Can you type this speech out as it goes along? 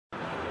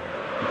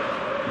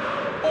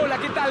Hola,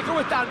 ¿qué tal?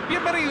 ¿Cómo están?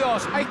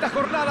 Bienvenidos a esta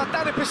jornada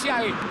tan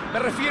especial. Me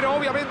refiero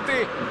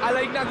obviamente a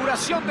la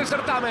inauguración del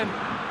certamen.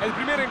 El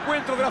primer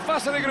encuentro de la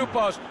fase de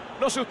grupos.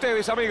 No sé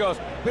ustedes, amigos,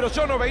 pero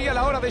yo no veía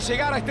la hora de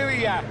llegar a este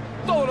día.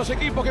 Todos los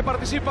equipos que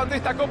participan de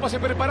esta Copa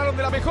se prepararon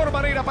de la mejor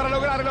manera para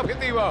lograr el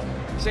objetivo.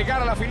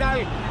 Llegar a la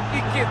final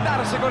y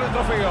quedarse con el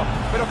trofeo.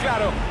 Pero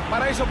claro,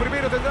 para eso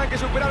primero tendrán que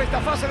superar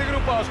esta fase de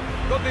grupos,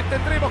 donde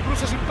tendremos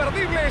cruces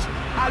imperdibles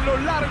a lo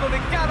largo de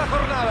cada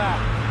jornada.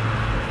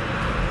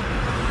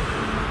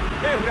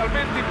 Es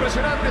realmente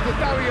impresionante este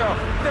estadio.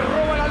 Te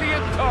roba el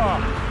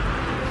aliento.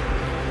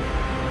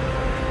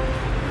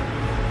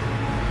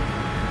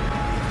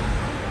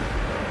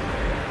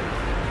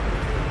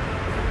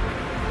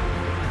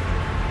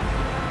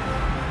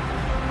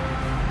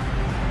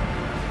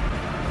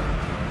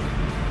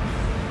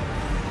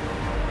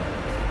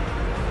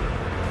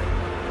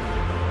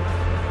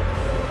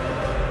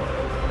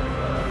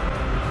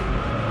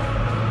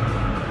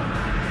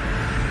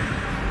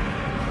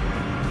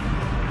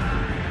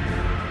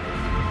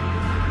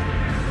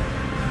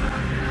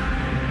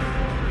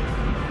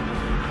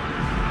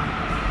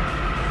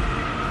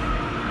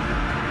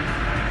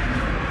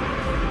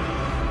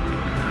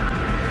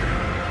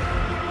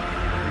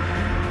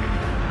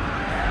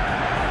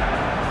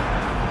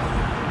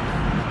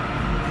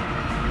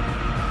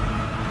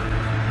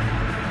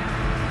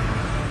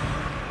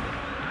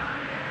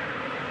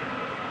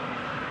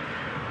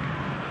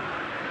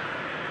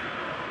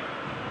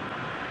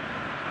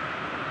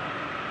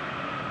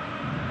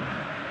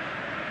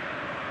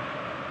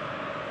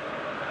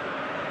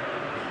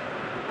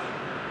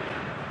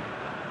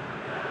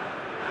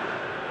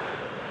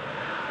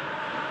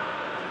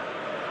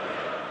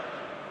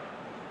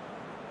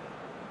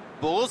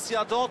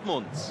 Borussia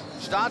Dortmund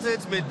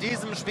startet mit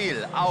diesem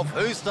Spiel auf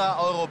höchster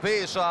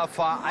europäischer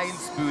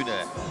Vereinsbühne.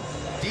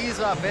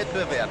 Dieser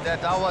Wettbewerb, der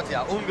dauert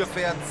ja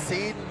ungefähr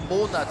 10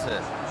 Monate.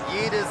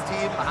 Jedes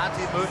Team hat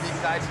die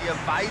Möglichkeit, hier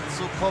weit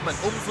zu kommen.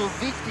 Umso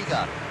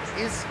wichtiger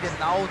ist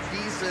genau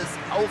dieses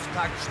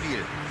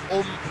Auftaktspiel,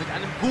 um mit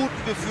einem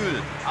guten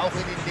Gefühl auch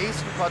in die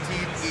nächsten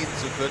Partien gehen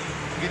zu können.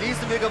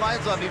 Genießen wir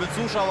gemeinsam, liebe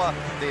Zuschauer,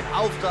 den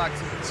Auftakt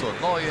zur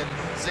neuen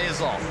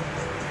Saison.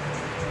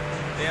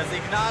 Der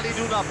Signal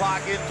Iduna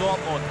Park in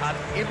Dortmund hat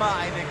immer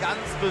eine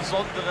ganz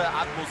besondere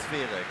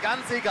Atmosphäre.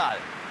 Ganz egal,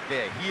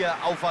 wer hier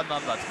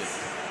aufeinander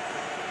trifft.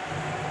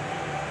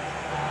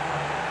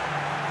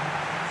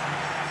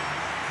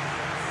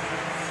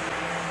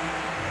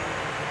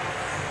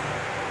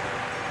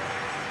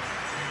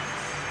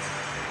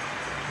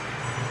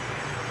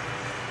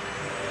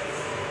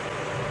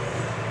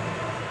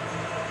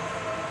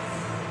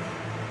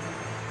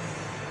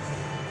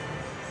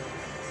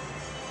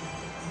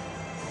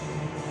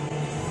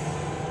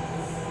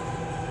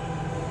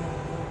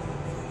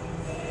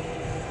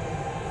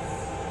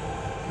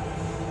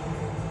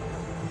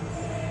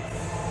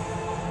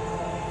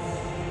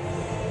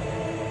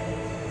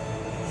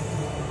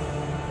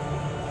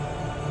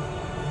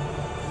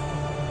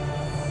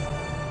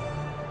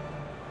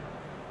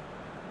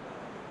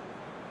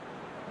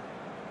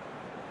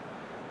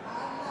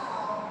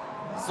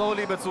 So,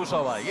 liebe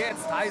Zuschauer,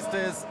 jetzt heißt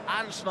es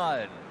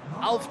anschnallen.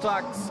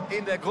 Auftakt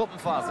in der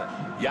Gruppenphase.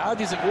 Ja,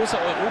 diese große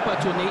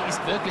Europatournee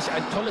ist wirklich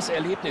ein tolles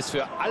Erlebnis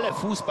für alle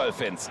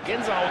Fußballfans.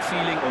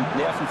 Gänsehautfeeling und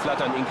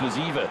Nervenflattern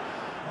inklusive.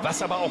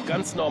 Was aber auch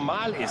ganz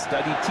normal ist,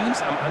 da die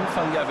Teams am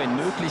Anfang ja, wenn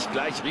möglich,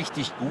 gleich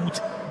richtig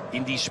gut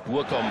in die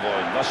Spur kommen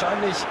wollen.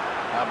 Wahrscheinlich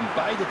haben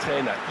beide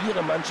Trainer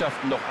ihre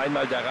Mannschaften noch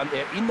einmal daran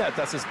erinnert,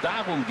 dass es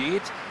darum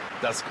geht,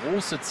 das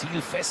große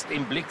Ziel fest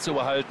im Blick zu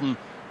behalten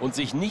und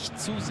sich nicht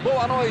zu sehr...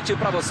 Boa noite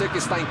para você que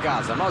está em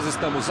casa. Nós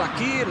estamos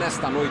aqui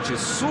nesta noite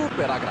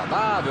super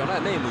agradável, né?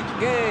 Nem muito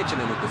quente,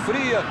 nem muito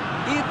fria.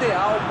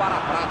 Ideal para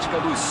a prática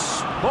do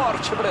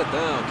esporte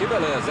bretão. Que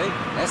beleza, hein?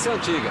 Essa é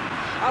antiga.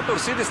 A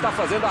torcida está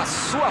fazendo a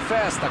sua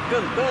festa,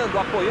 cantando,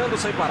 apoiando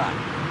sem parar.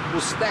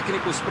 Os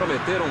técnicos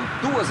prometeram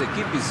duas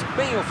equipes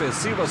bem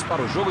ofensivas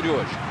para o jogo de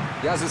hoje.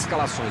 E as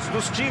escalações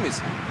dos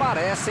times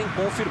parecem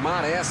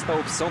confirmar esta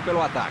opção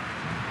pelo ataque.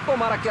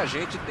 Tomara que a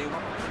gente tenha uma...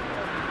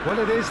 Well,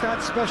 it is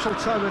that special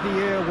time of the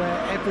year where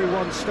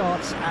everyone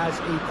starts as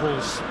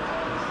equals.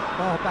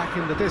 Far back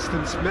in the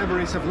distance,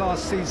 memories of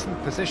last season,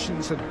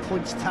 positions and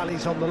points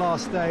tallies on the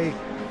last day,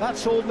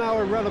 that's all now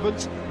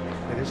irrelevant.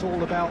 It is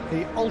all about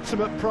the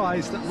ultimate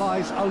prize that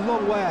lies a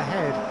long way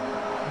ahead.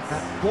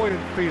 That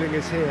buoyant feeling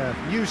is here.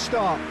 New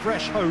start,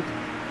 fresh hope.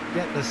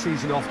 Get the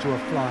season off to a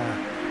flyer.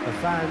 The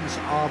fans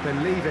are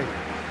believing.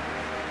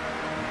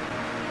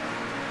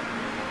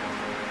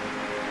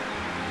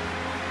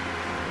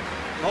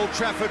 Old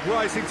Trafford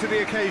rising to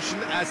the occasion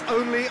as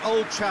only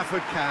Old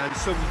Trafford can.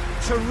 Some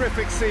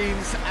terrific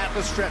scenes at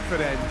the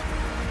Stretford end.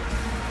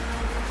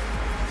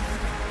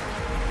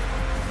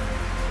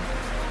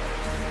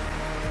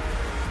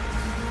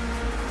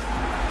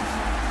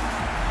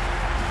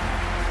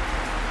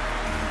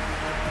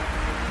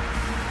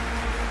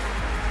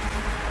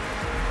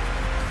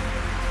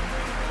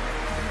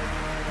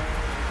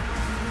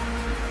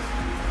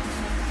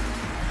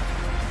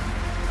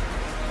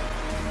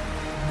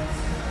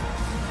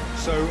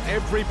 So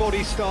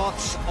everybody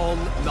starts on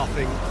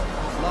nothing.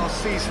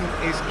 Last season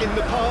is in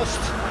the past.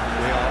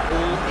 We are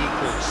all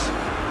equals.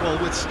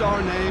 Well, with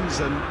star names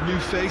and new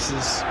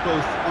faces,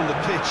 both on the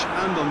pitch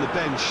and on the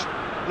bench,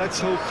 let's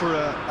hope for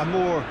a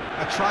more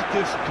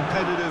attractive,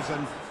 competitive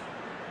and...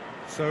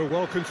 So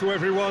welcome to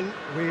everyone.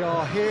 We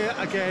are here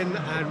again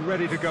and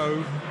ready to go.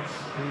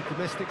 The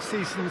domestic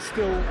season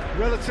still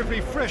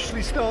relatively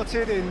freshly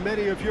started in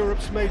many of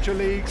Europe's major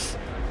leagues.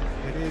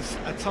 It is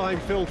a time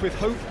filled with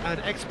hope and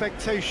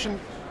expectation,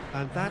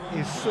 and that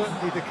is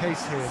certainly the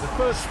case here. The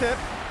first step,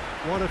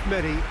 one of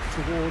many,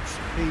 towards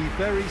the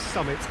very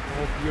summit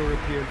of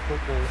European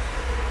football.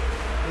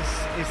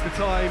 This is the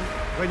time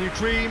when you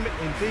dream,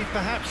 indeed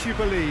perhaps you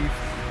believe,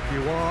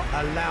 you are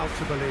allowed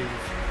to believe.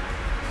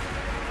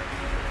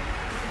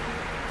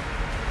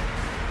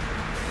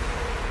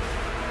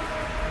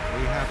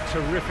 We have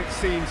terrific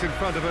scenes in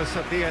front of us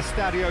at the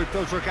Estádio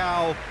do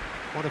Dragão,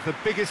 one of the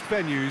biggest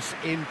venues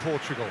in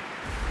Portugal.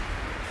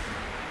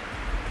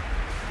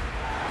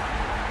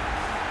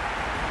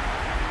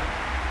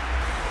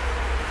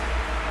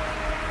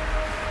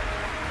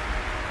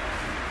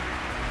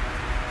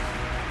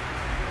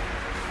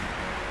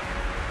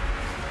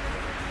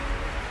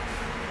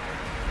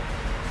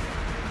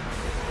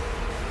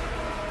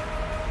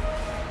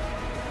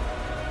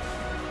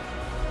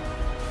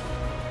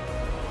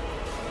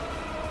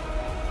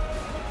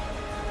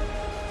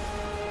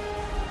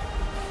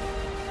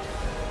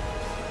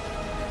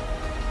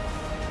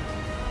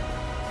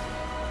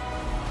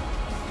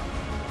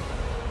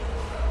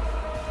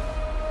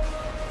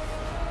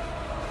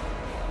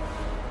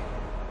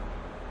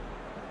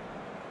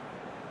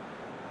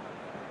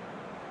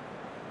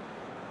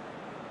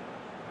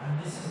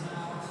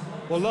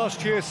 Well,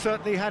 last year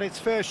certainly had its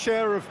fair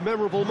share of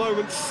memorable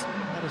moments.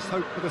 Let us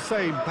hope for the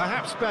same,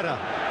 perhaps better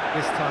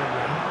this time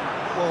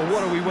round. Well,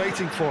 what are we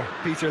waiting for,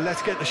 Peter?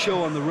 Let's get the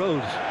show on the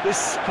road.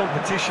 This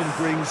competition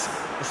brings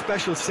a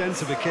special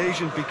sense of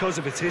occasion because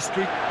of its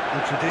history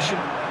and tradition.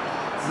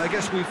 And I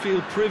guess we feel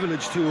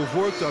privileged to have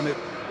worked on it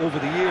over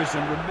the years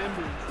and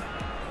remember it.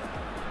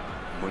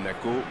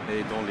 Monaco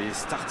est dans les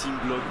starting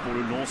blocks pour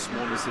le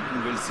lancement de cette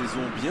nouvelle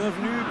saison.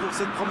 Bienvenue pour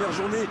cette première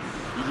journée.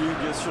 Il y a eu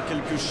bien sûr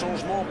quelques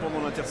changements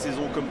pendant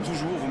l'intersaison, comme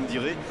toujours, vous me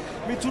direz.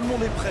 Mais tout le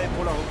monde est prêt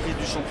pour la reprise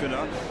du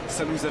championnat.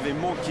 Ça nous avait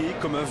manqué,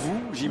 comme à vous,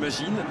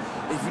 j'imagine.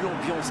 Et vu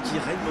l'ambiance qui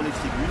règne dans les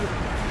tribunes,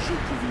 je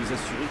peux vous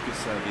assurer que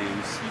ça avait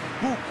aussi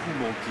beaucoup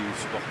manqué aux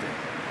supporters.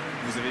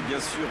 Vous avez bien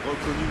sûr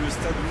reconnu le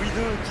stade Louis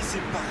II qui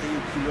s'est paré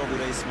aux couleurs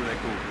de l'AS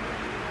Monaco.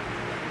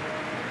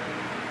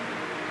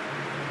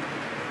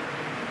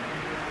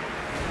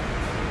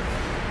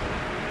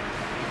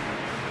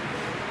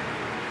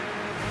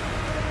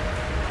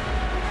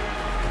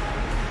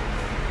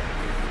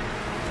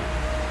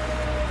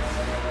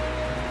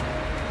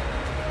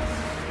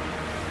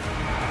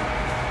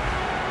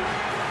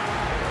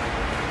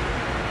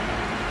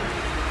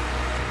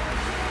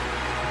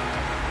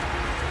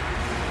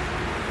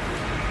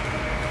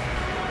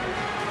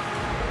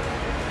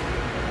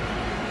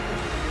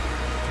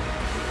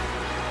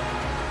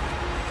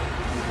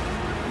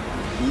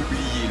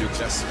 Oubliez le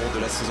classement de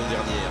la saison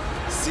dernière.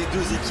 Ces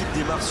deux équipes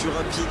démarrent sur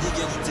un pied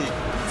d'égalité.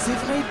 C'est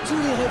vrai, tous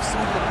les rêves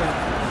semblent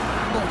perdus.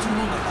 Bon, tout le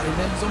monde n'a pas les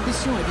mêmes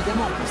ambitions,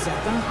 évidemment. Pour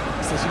certains,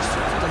 il s'agit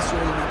surtout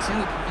d'assurer le maintien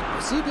le plus vite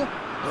possible,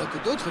 alors que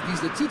d'autres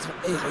visent le titre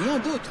et rien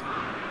d'autre.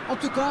 En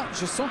tout cas,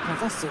 je sens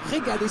qu'on va se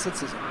régaler cette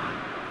saison.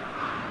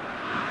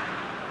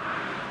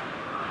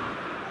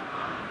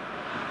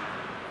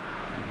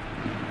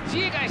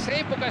 Llega esa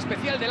época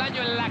especial del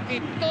año en la que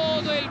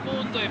todo el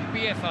mundo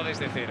empieza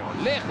desde cero.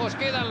 Lejos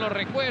quedan los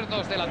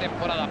recuerdos de la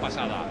temporada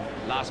pasada.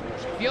 Las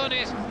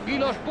posiciones y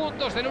los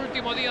puntos del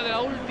último día de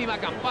la última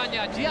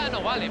campaña ya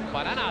no valen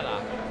para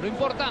nada. Lo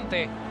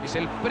importante es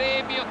el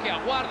premio que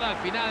aguarda al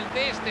final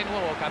de este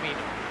nuevo camino.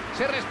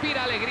 Se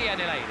respira alegría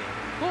en el aire.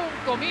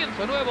 Un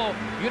comienzo nuevo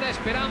y una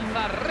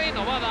esperanza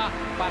renovada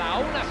para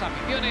unas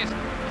aficiones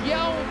que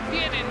aún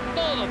tienen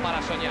todo para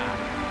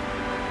soñar.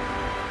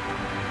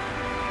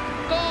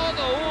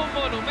 Todo un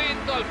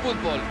monumento al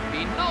fútbol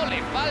y no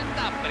le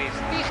falta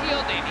prestigio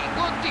de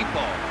ningún tipo.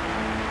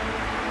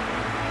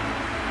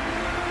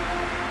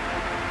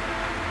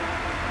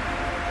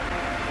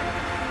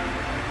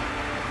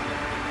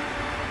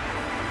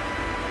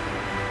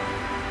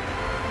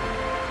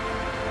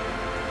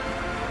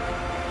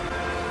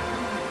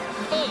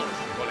 Todos,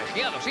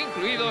 colegiados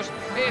incluidos,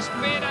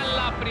 esperan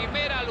la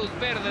primera luz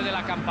verde de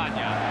la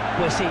campaña.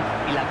 Pues sí,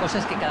 y la cosa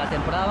es que cada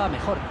temporada va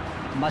mejor.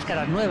 Más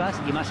caras nuevas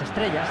y más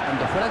estrellas,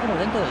 tanto fuera como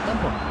dentro del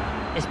campo.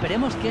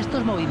 Esperemos que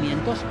estos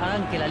movimientos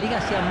hagan que la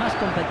Liga sea más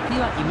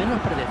competitiva y menos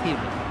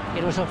predecible,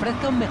 que nos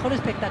ofrezca un mejor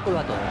espectáculo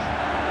a todos.